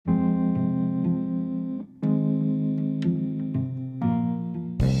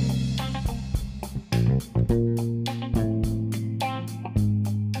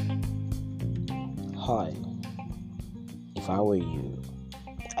I were you,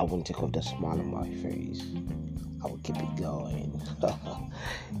 I wouldn't take off the smile on my face. I will keep it going.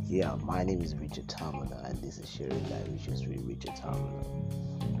 Yeah, my name is Richard Tamana, and this is Sharing Life Issues with Richard Tamana.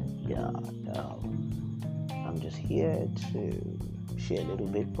 Yeah, I'm just here to share a little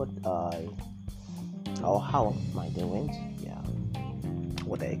bit how my day went. Yeah,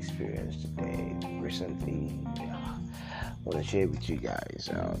 what I experienced today, recently. Yeah, I want to share with you guys.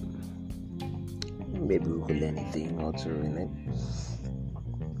 Maybe we could learn a thing or two in it.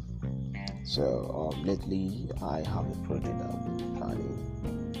 So lately I have a project I've been planning.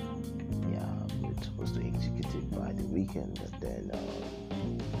 Yeah, we're supposed to execute it by the weekend, but then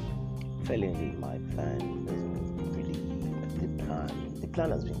failing my plan doesn't really the plan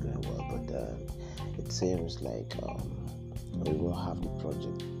has been going well, but it seems like we won't have the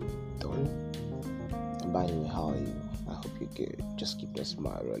project done. And by the way, how are you? I hope you're good. Just keep the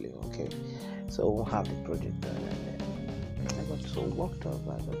smile rolling, okay? So we won't have the project done, and I got so worked up.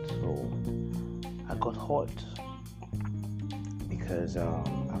 I got hot because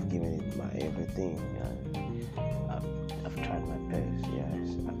I've given it my everything, and I've tried my best.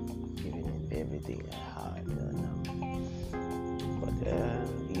 Yes, I've given it everything I had, but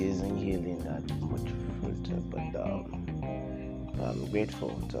it isn't yielding that much fruit. But I'm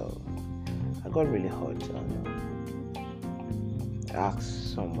grateful. So I got really hot, and I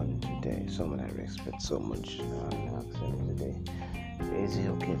asked someone I respect so much, and I asked him today, is it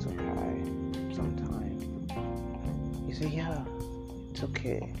okay to cry sometime? He said, yeah, it's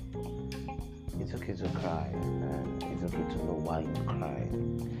okay. It's okay to cry, and it's okay to know why you cry.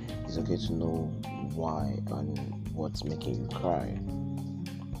 It's okay to know why and what's making you cry.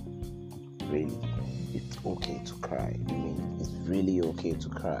 Really, it's okay to cry. I mean, it's really okay to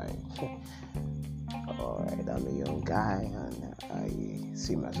cry. Alright, I'm a young guy, and I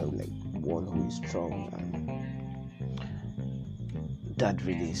see myself like one who is strong, and that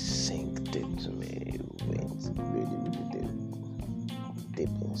really sank into me. Went really deep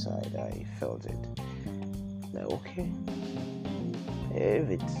inside. I felt it. Like, okay, if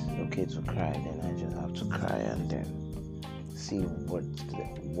it's okay to cry, then I just have to cry and then see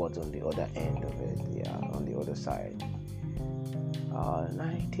what's on the other end of it. Yeah, on the other side. And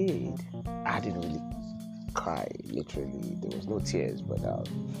I did. I didn't really cry, literally. There was no tears, but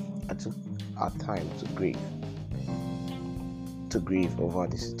I took our time to grieve over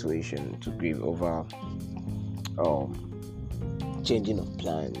the situation, to grieve over changing of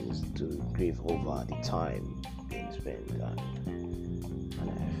plans, to grieve over the time being spent, and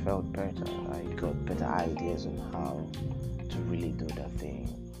I felt better. I got better ideas on how to really do that thing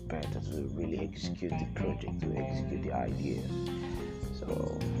better, to really execute the project, to execute the ideas.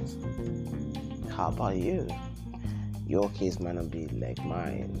 So how about you? Your case might not be like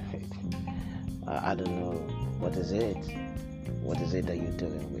mine. I don't know. What is it? What is it that you're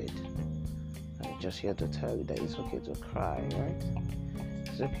dealing with? I'm just here to tell you that it's okay to cry, right?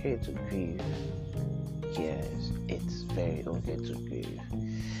 It's okay to grieve. Yes, it's very okay to grieve.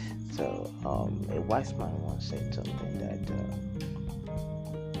 So, a wise man once said something that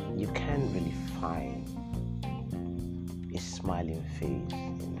you can't really find a smiling face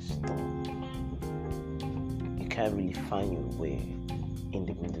in a storm. You can't really find your way in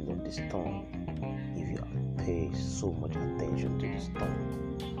the middle of the storm if you pay so much attention to the storm.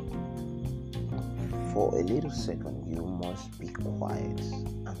 For a little second, you must be quiet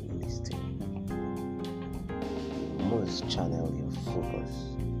and listen. You must channel your focus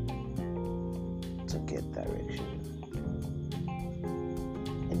to get direction.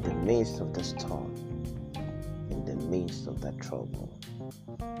 In the midst of the storm, in the midst of that trouble,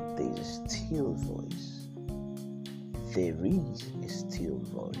 there is a still voice. There is a still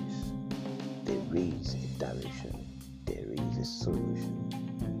voice. There is a direction. There is a solution.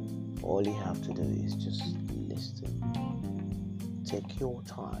 All you have to do is just listen. Take your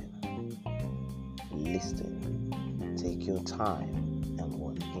time. Listen. Take your time. And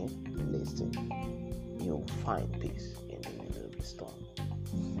once again, listen. You'll find peace in the middle of the storm.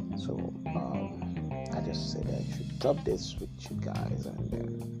 So, I just said I should drop this with you guys, and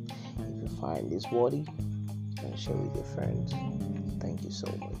if you find this worthy, then share with your friends. Thank you so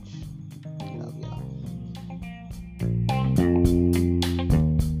much. Love y'all.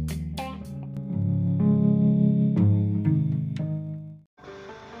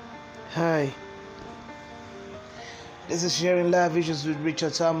 Hi, this is Sharing Life Issues with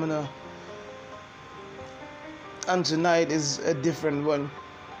Richard Tamana, and tonight is a different one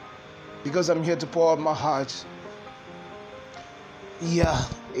because I'm here to pour out my heart. Yeah,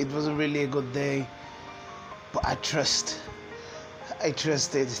 it wasn't really a good day, but I trusted. I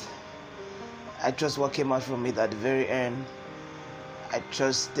trust what came out from it at the very end. I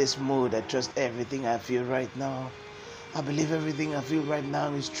trust this mood. I trust everything I feel right now. I believe everything I feel right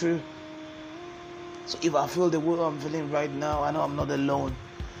now is true. So if I feel the way I'm feeling right now, I know I'm not alone.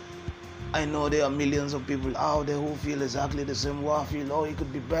 I know there are millions of people out there who feel exactly the same way I feel. Oh, it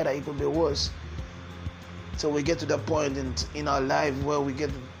could be better, it could be worse. So we get to the point in our life where we get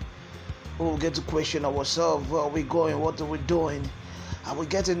to question ourselves. Where are we going? What are we doing? Are we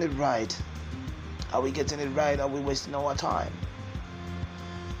getting it right? Are we getting it right? Are we wasting our time?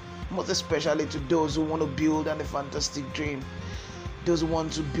 Most especially to those who want to build a fantastic dream. Those who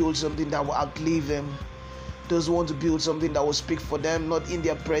want to build something that will outlive them. Those who want to build something that will speak for them, not in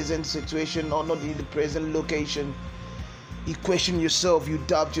their present situation or not in the present location. You question yourself, you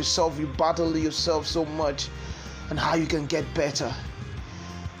doubt yourself, you battle yourself so much, and how you can get better,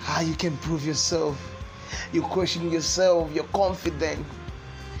 how you can prove yourself. You question yourself, you're confident.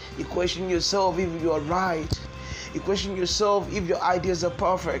 You question yourself if you're right. You question yourself if your ideas are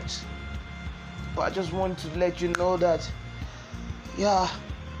perfect. But I just want to let you know that,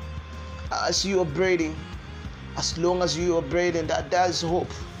 as you are breathing, as long as you are breathing, that is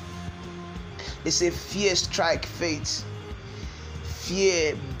hope. They say fear strike faith.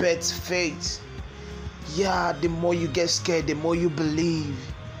 Fear bets faith. The more you get scared, the more you believe.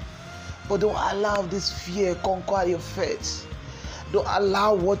 But don't allow this fear conquer your faith. Don't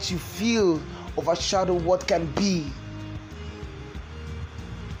allow what you feel overshadow what can be.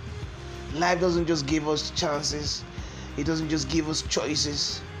 Life doesn't just give us chances. It doesn't just give us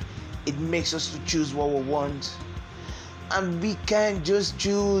choices. It makes us to choose what we want. And we can't just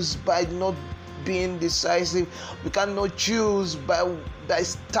choose by not being decisive. We cannot choose by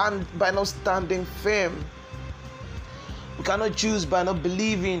not standing firm. We cannot choose by not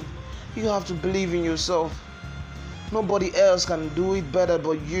believing. You have to believe in yourself. Nobody else can do it better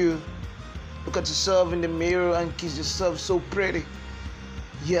but you. Look at yourself in the mirror and kiss yourself so pretty.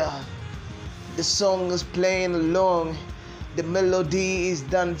 The song is playing along. The melody is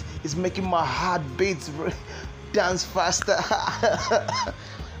done. It's making my heart beat dance faster.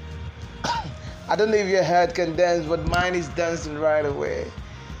 I don't know if your heart can dance, but mine is dancing right away.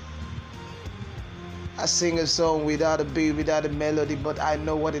 I sing a song without a beat, without a melody, but I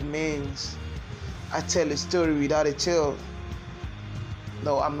know what it means. I tell a story without a tale.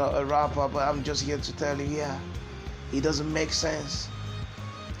 No, I'm not a rapper, but I'm just here to tell you, it doesn't make sense.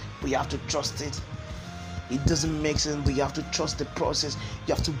 But you have to trust it. It doesn't make sense, but you have to trust the process.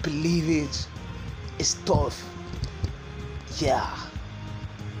 You have to believe it. It's tough.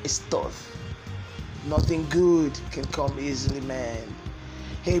 It's tough. Nothing good can come easily, man.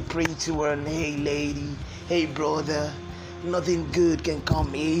 Hey, pretty one, hey, lady, hey, brother. Nothing good can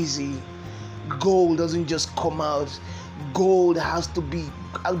come easy. Gold doesn't just come out. Gold has to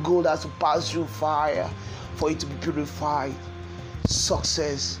pass through fire for it to be purified.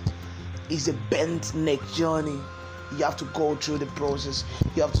 Success is a bent neck journey. You have to go through the process.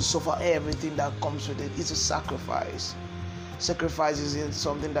 You have to suffer everything that comes with it. It's a sacrifice. Sacrifice isn't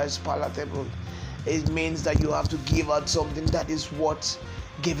something that is palatable. It means that you have to give out something that is worth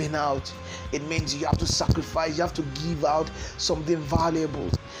giving out. It means you have to sacrifice. You have to give out something valuable.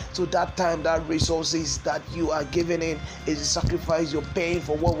 So that time, that resources that you are giving in is a sacrifice you're paying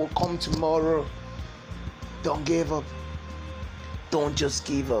for what will come tomorrow. Don't give up. Don't just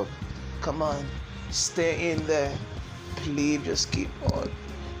give up. Come on, stay in there. Believe, just keep on.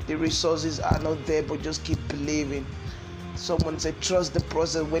 The resources are not there, but just keep believing. Someone said trust the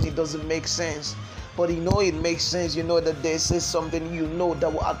process when it doesn't make sense. But you know it makes sense. You know that there is something you know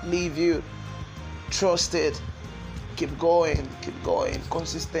that will outlive you. Trust it. Keep going, keep going.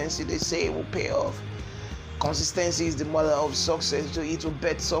 Consistency, they say, will pay off. Consistency is the mother of success. So it will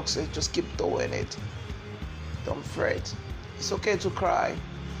bet success. Just keep doing it. Don't fret. It's okay to cry.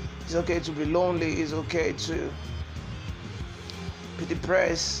 It's okay to be lonely. It's okay to be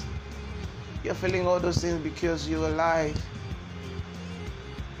depressed. You're feeling all those things because you're alive.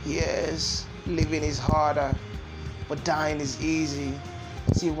 Yes, living is harder, but dying is easy.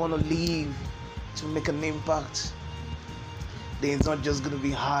 So you want to live to make an impact. Then it's not just going to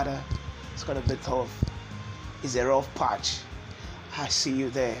be harder. It's going to be tough. It's a rough patch. I see you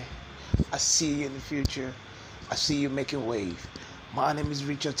there. I see you in the future. I see you making wave. My name is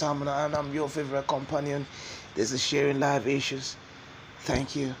Richard Tamina, and I'm your favorite companion. This is Sharing Life Issues.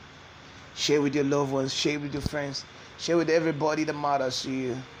 Thank you. Share with your loved ones. Share with your friends. Share with everybody that matters to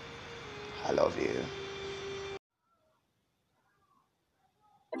you. I love you.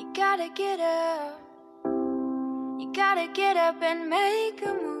 You gotta get up. You gotta get up and make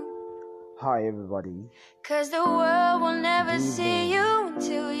a move. Hi, everybody. 'Cause the world will never see you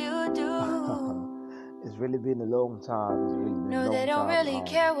until you do. It's really been a long time. It's really been a No, they long don't time. really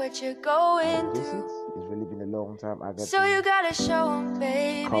care what you're going Visit. through. It's really been a long time. I got So to you gotta show 'em, come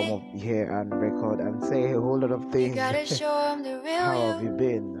baby. up here and record and say a whole lot of You things. gotta show 'em the real How have you you.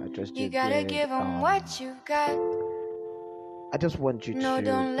 been? I trust You you're gotta good. give 'em what you've got. I just want you No, to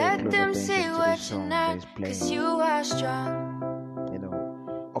don't pay let close them see attention to this what you're song not, that is 'cause playing. you are strong. You know,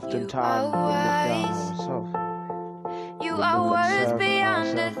 You oftentimes are we look down on wise. ourselves. You We are look at worth ourselves beyond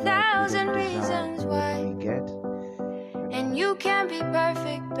a like we thousand don't deserve reasons what why. we get. And you can't be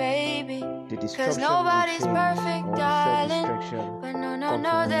perfect, baby. The 'Cause destruction nobody's we face perfect, or the darling. self-destruction But no, no, comes no,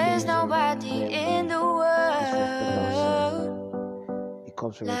 from a there's place of nobody where in we the disrespect ourselves. world It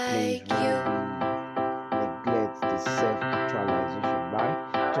comes from a place like where you. we neglect the self-actualization, right?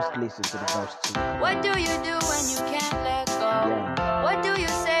 Just listen to the verse 2. What do you do when you can't let go? Yeah. What do you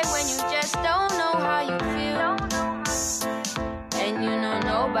say when you just don't know how you feel? And you know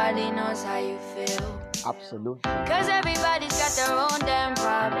nobody knows how you feel. Absolutely. 'Cause everybody's got their own damn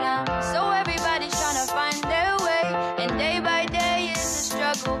problem. So everybody's trying to find their way. And day by day is a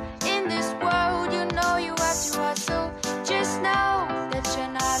struggle. In this world, you know you have to hustle. Just know that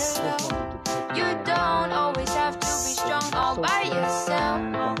you're not alone. You don't always have to be strong all by yourself.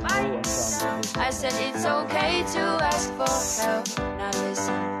 I said it's okay to ask for help. Now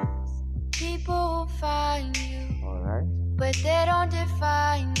listen. People will find you, Alright. but they don't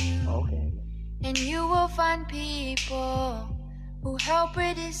define you. Okay. And you will find people who help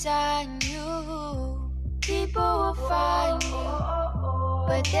redesign you. People will find you,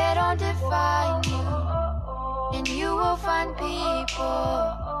 but they don't define you. And you will find people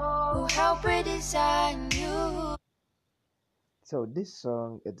who help redesign you. So this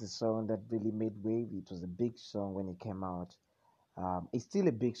song, it's a song that really made wave. It was a big song when it came out. It's still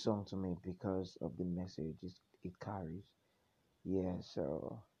a big song to me because of the message it carries. Yeah,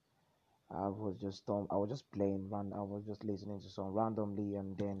 so I was just playing I was just listening to song randomly,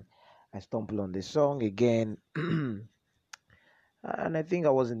 and then I stumbled on the song again. And I think I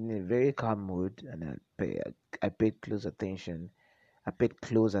was in a very calm mood, and I paid close attention. I paid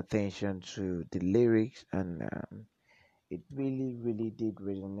close attention to the lyrics, and it really, really did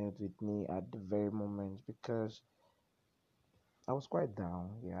resonate with me at the very moment because I was quite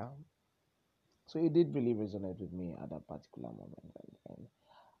down. Yeah, so it did really resonate with me at that particular moment, and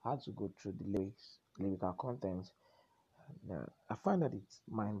I had to go through the lyrical content. I find that it's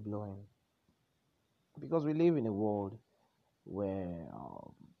mind blowing because we live in a world where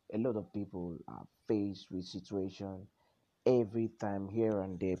a lot of people are faced with situation every time. Here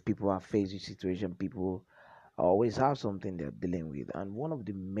and there people are faced with situation. People always have something they're dealing with, and one of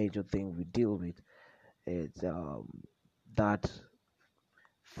the major things we deal with is that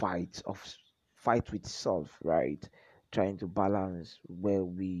fight of fight with self, right? Trying to balance where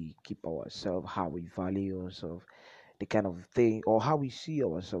we keep ourselves, how we value ourselves, the kind of thing, or how we see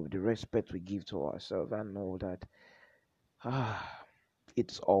ourselves, the respect we give to ourselves, and all that. Ah,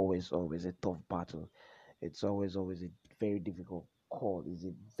 it's always a tough battle. It's always a very difficult call. It's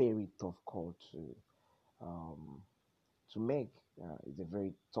a very tough call um to make. It's a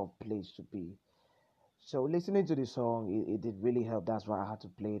very tough place to be. So listening to the song, it did really help. That's why I had to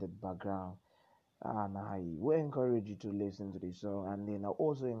play it at the background. And I will encourage you to listen to the song, and then I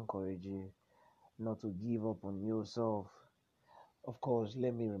also encourage you not to give up on yourself. Of course,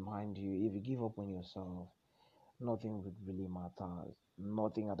 let me remind you, if you give up on yourself, nothing would really matter.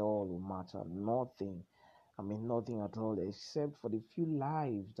 Nothing at all will matter. Nothing. I mean, nothing at all, except for the few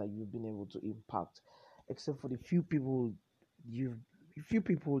lives that you've been able to impact, except for the you've few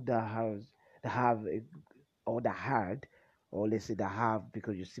people that have a, or that had, or let's say that have,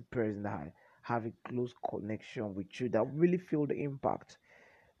 because you see person that have a close connection with you that really feel the impact.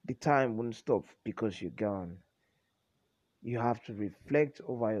 The time won't stop because you're gone. You have to reflect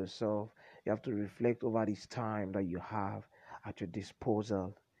over yourself. You have to reflect over this time that you have at your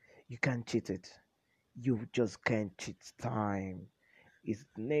disposal. You can't cheat it. You just can't cheat time. It's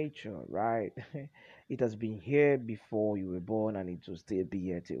nature, right? It has been here before you were born, and it will still be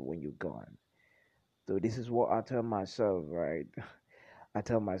here till when you're gone. So this is what I tell myself, right? I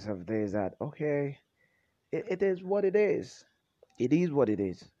tell myself this, that okay, it is what it is. It is what it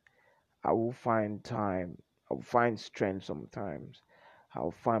is. I will find time. I will find strength sometimes. I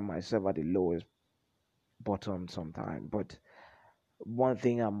will find myself at the lowest bottom sometimes. But one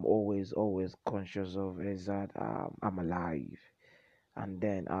thing I'm always conscious of is that I'm alive, and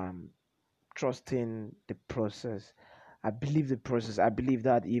then I'm trusting the process. I believe the process. I believe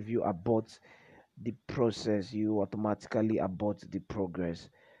that if you abort the process, you automatically abort the progress.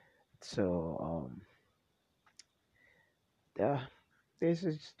 So yeah, this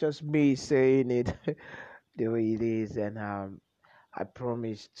is just me saying it. the way it is, and I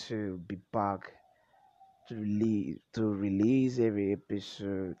promise to be back to release every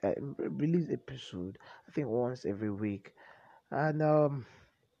episode, release episode. I think once every week, and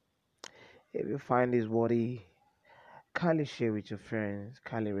if you find this worthy, kindly share with your friends,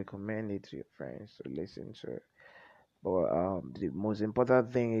 kindly recommend it to your friends to listen to. But the most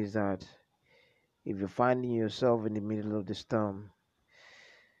important thing is that if you're finding yourself in the middle of the storm,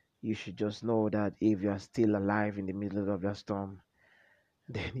 you should just know that if you are still alive in the middle of the storm,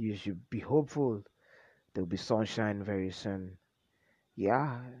 then you should be hopeful. There'll be sunshine very soon.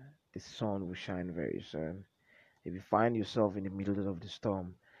 Yeah, the sun will shine very soon. If you find yourself in the middle of the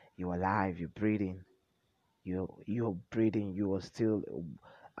storm, you're alive, you're breathing, you're breathing, you are still.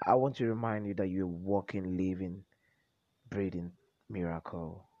 I want to remind you that you're walking, living, breathing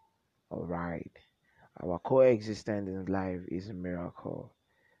miracle. All right, our coexistence in life is a miracle.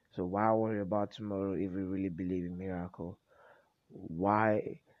 So why worry about tomorrow if we really believe in miracle?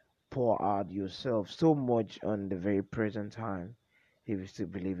 Why pour out yourself so much on the very present time if you still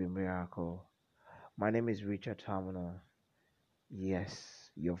believe in miracle? My name is Richard Tamuna.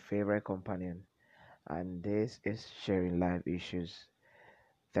 Yes, your favorite companion, and this is Sharing Life Issues.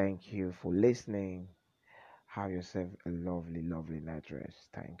 Thank you for listening. Have yourself a lovely, lovely night rest.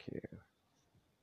 Thank you.